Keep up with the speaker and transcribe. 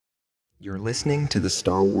You're listening to the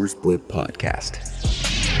Star Wars Blip podcast.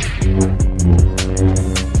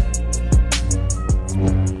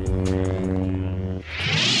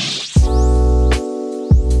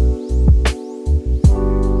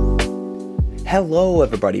 Hello,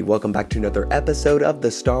 everybody. Welcome back to another episode of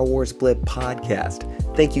the Star Wars Blip podcast.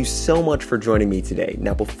 Thank you so much for joining me today.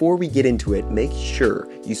 Now, before we get into it, make sure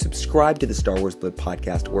you subscribe to the Star Wars Blip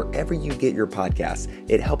podcast wherever you get your podcasts.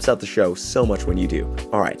 It helps out the show so much when you do.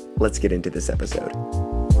 All right, let's get into this episode.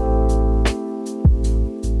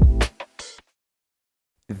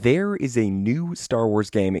 There is a new Star Wars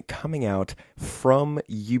game coming out from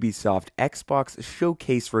Ubisoft. Xbox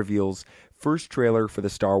Showcase reveals first trailer for the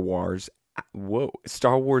Star Wars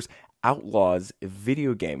Outlaws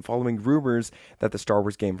video game, following rumors that the Star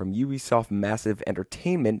Wars game from Ubisoft Massive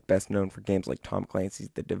Entertainment, best known for games like Tom Clancy's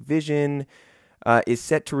The Division, is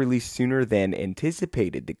set to release sooner than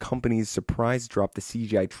anticipated. The company's surprise dropped the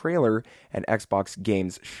CGI trailer at Xbox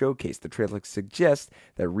Games Showcase. The trailer suggests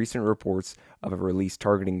that recent reports of a release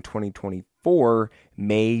targeting 2024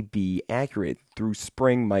 may be accurate. Through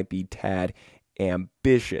spring might be tad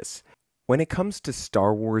ambitious. When it comes to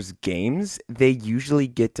Star Wars games, they usually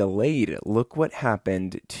get delayed. Look what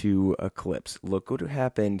happened to Eclipse. Look what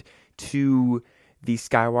happened to the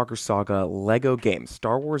Skywalker Saga Lego games.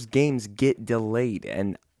 Star Wars games get delayed,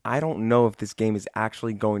 and I don't know if this game is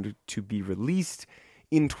actually going to be released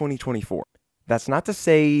in 2024. That's not to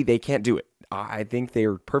say they can't do it. I think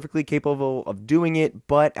they're perfectly capable of doing it,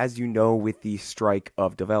 but as you know, with the strike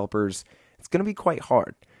of developers, it's going to be quite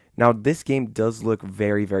hard. Now, this game does look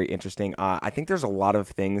very, very interesting. I think there's a lot of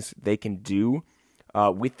things they can do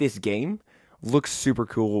with this game. Looks super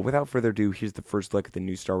cool. Without further ado, here's the first look at the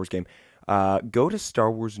new Star Wars game. Go to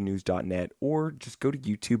starwarsnews.net or just go to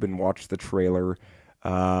YouTube and watch the trailer.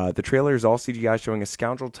 The trailer is all CGI, showing a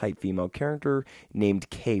scoundrel-type female character named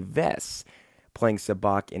Kay Vess playing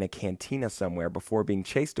sabacc in a cantina somewhere before being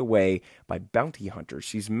chased away by bounty hunters.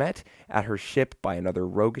 She's met at her ship by another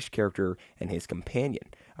roguish character and his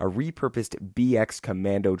companion, a repurposed BX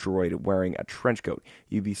commando droid wearing a trench coat.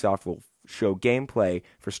 Ubisoft will show gameplay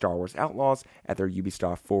for Star Wars Outlaws at their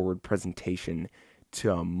Ubisoft Forward presentation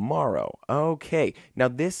tomorrow. Okay, now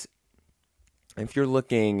this, if you're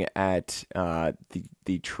looking at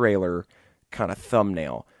the trailer kind of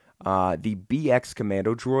thumbnail, the BX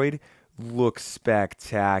commando droid looks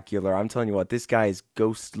spectacular. I'm telling you what, this guy is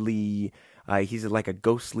ghostly. He's like a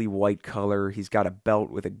ghostly white color. He's got a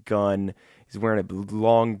belt with a gun. He's wearing a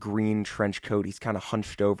long green trench coat. He's kind of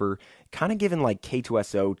hunched over, kind of giving like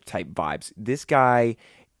K2SO type vibes. This guy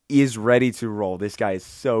is ready to roll. This guy is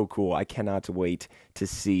so cool. I cannot wait to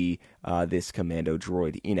see this commando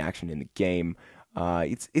droid in action in the game.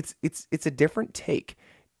 It's a different take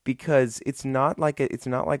because it's not like a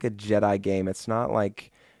Jedi game. It's not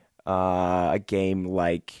like a game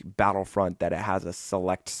like Battlefront that it has a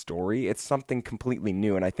select story. It's something completely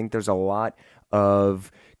new, and I think there's a lot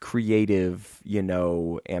of creative,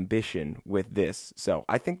 ambition with this. So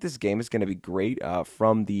I think this game is going to be great.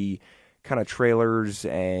 From the kind of trailers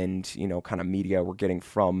and kind of media we're getting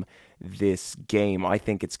from this game, I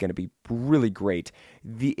think it's going to be really great.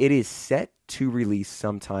 It is set to release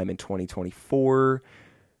sometime in 2024.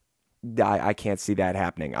 I can't see that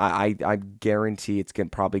happening. I guarantee it's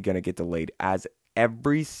probably going to get delayed, as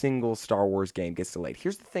every single Star Wars game gets delayed.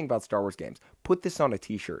 Here's the thing about Star Wars games. Put this on a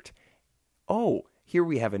t-shirt. Oh, here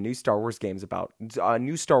we have a new Star Wars game about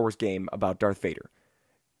Darth Vader.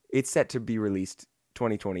 It's set to be released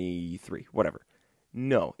 2023, whatever.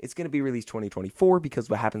 No, it's going to be released 2024 because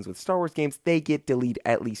what happens with Star Wars games, they get delayed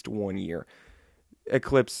at least 1 year.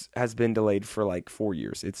 Eclipse has been delayed for like 4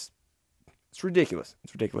 years. It's ridiculous.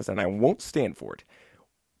 It's ridiculous, and I won't stand for it.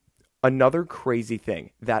 Another crazy thing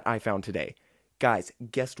that I found today. Guys,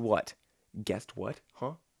 guess what? Guessed what?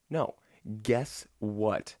 Huh? No. Guess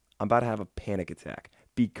what? I'm about to have a panic attack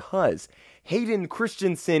because Hayden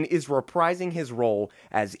Christiensen is reprising his role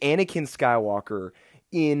as Anakin Skywalker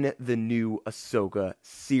in the new Ahsoka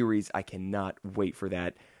series. I cannot wait for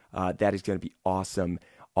that. That is going to be awesome.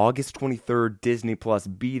 August 23rd, Disney Plus.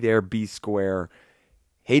 Be there, be square.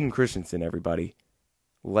 Hayden Christensen, everybody.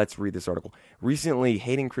 Let's read this article. Recently,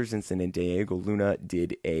 Hayden Christensen and Diego Luna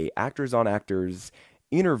did a Actors on Actors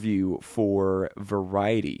interview for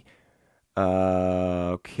Variety.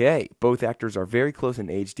 Okay. Both actors are very close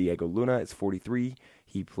in age. Diego Luna is 43.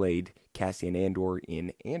 He played Cassian Andor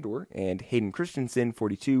in Andor. And Hayden Christensen,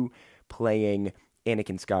 42, playing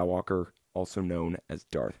Anakin Skywalker, also known as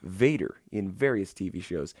Darth Vader, in various TV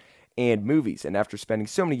shows and movies. And after spending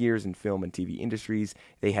so many years in film and TV industries,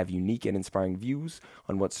 they have unique and inspiring views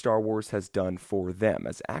on what Star Wars has done for them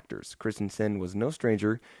as actors. Christensen was no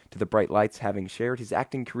stranger to the bright lights, having shared his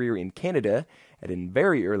acting career in Canada at a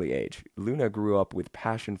very early age. Luna grew up with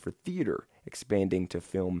passion for theater, expanding to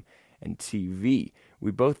film and TV. We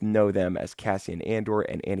both know them as Cassian Andor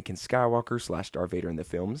and Anakin Skywalker / Darth Vader in the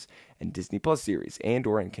films and Disney Plus series,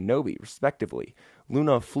 Andor and Kenobi, respectively.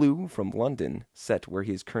 Luna flew from London, set where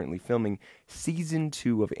he is currently filming Season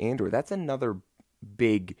 2 of Andor. That's another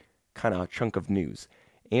big kind of chunk of news.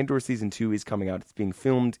 Andor Season 2 is coming out. It's being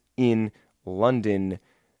filmed in London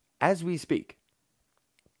as we speak.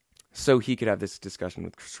 So he could have this discussion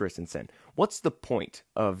with Christensen. What's the point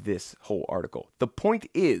of this whole article? The point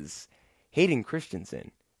is, Hayden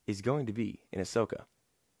Christensen is going to be in Ahsoka.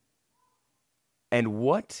 And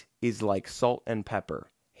what is like salt and pepper?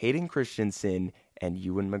 Hayden Christensen and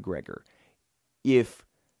Ewan McGregor. If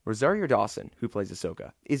Rosario Dawson, who plays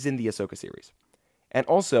Ahsoka, is in the Ahsoka series, and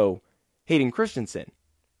also Hayden Christensen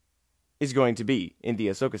is going to be in the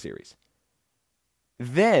Ahsoka series,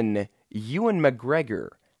 then Ewan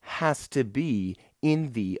McGregor has to be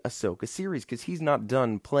in the Ahsoka series because he's not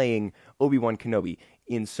done playing Obi-Wan Kenobi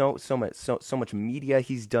in so much media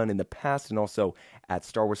he's done in the past and also at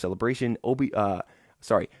Star Wars Celebration. Ewan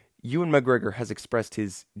McGregor has expressed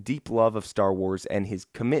his deep love of Star Wars and his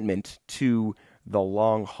commitment to the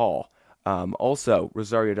long haul. Also,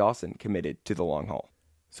 Rosario Dawson committed to the long haul.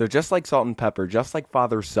 So just like Salt and Pepper, just like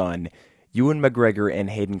father-son, Ewan McGregor and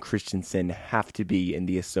Hayden Christensen have to be in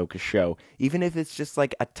the Ahsoka show, even if it's just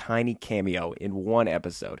like a tiny cameo in one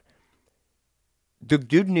episode. The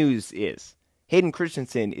good news is Hayden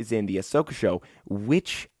Christensen is in the Ahsoka show,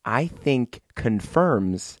 which I think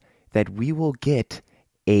confirms that we will get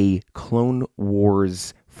a Clone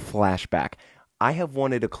Wars flashback. I have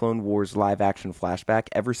wanted a Clone Wars live-action flashback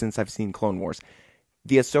ever since I've seen Clone Wars.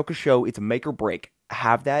 The Ahsoka show, it's a make or break.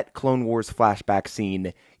 Have that Clone Wars flashback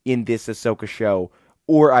scene in this Ahsoka show,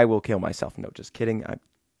 or I will kill myself. No, just kidding. I'm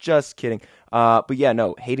just kidding. But yeah,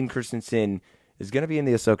 no, Hayden Christensen is going to be in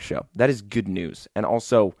the Ahsoka show. That is good news. And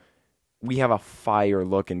also, we have a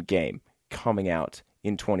fire-looking game coming out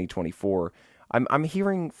in 2024. I'm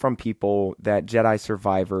hearing from people that Jedi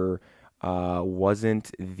Survivor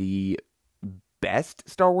wasn't the best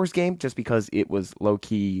Star Wars game just because it was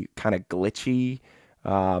low-key kind of glitchy.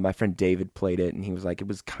 My friend David played it, and he was like, it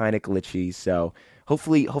was kind of glitchy, so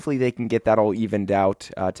hopefully they can get that all evened out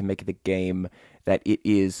to make it the game that it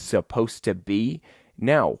is supposed to be.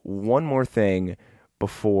 Now, one more thing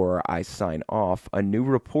before I sign off. A new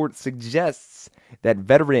report suggests that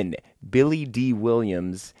veteran Billy D.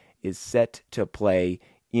 Williams is set to play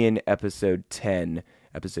in Episode 10.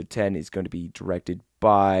 Episode 10 is going to be directed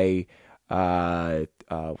by...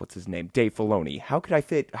 what's his name? Dave Filoni. How could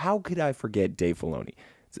I forget Dave Filoni?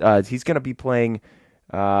 He's going to be playing,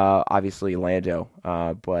 obviously Lando.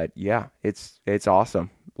 But yeah, it's awesome.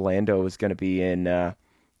 Lando is going to be in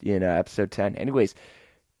episode 10. Anyways,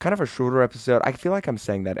 kind of a shorter episode. I feel like I'm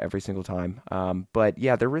saying that every single time. But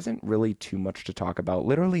yeah, there isn't really too much to talk about.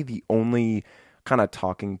 Literally the only kind of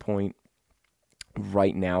talking point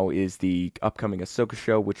right now is the upcoming Ahsoka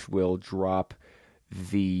show, which will drop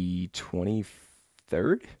the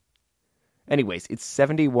 23rd? Anyways, it's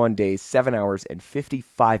 71 days, 7 hours, and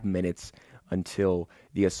 55 minutes until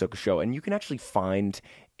the Ahsoka show. And you can actually find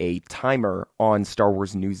a timer on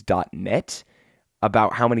StarWarsNews.net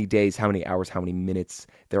about how many days, how many hours, how many minutes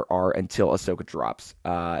there are until Ahsoka drops.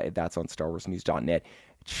 That's on StarWarsNews.net.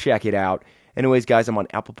 Check it out. Anyways, guys, I'm on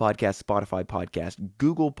Apple Podcast, Spotify Podcast,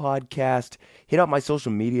 Google Podcast. Hit up my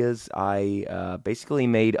social medias. I basically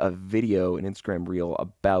made a video, an Instagram reel,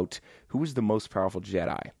 about who is the most powerful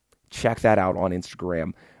Jedi. Check that out on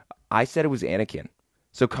Instagram. I said it was Anakin,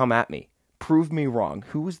 so come at me. Prove me wrong.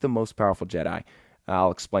 Who is the most powerful Jedi?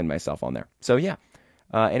 I'll explain myself on there. So, yeah.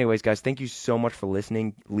 Anyways, guys, thank you so much for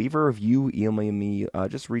listening. Leave a review, email me,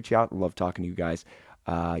 just reach out. Love talking to you guys.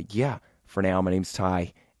 Yeah, for now, my name's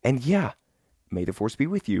Ty, and yeah, may the Force be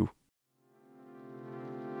with you.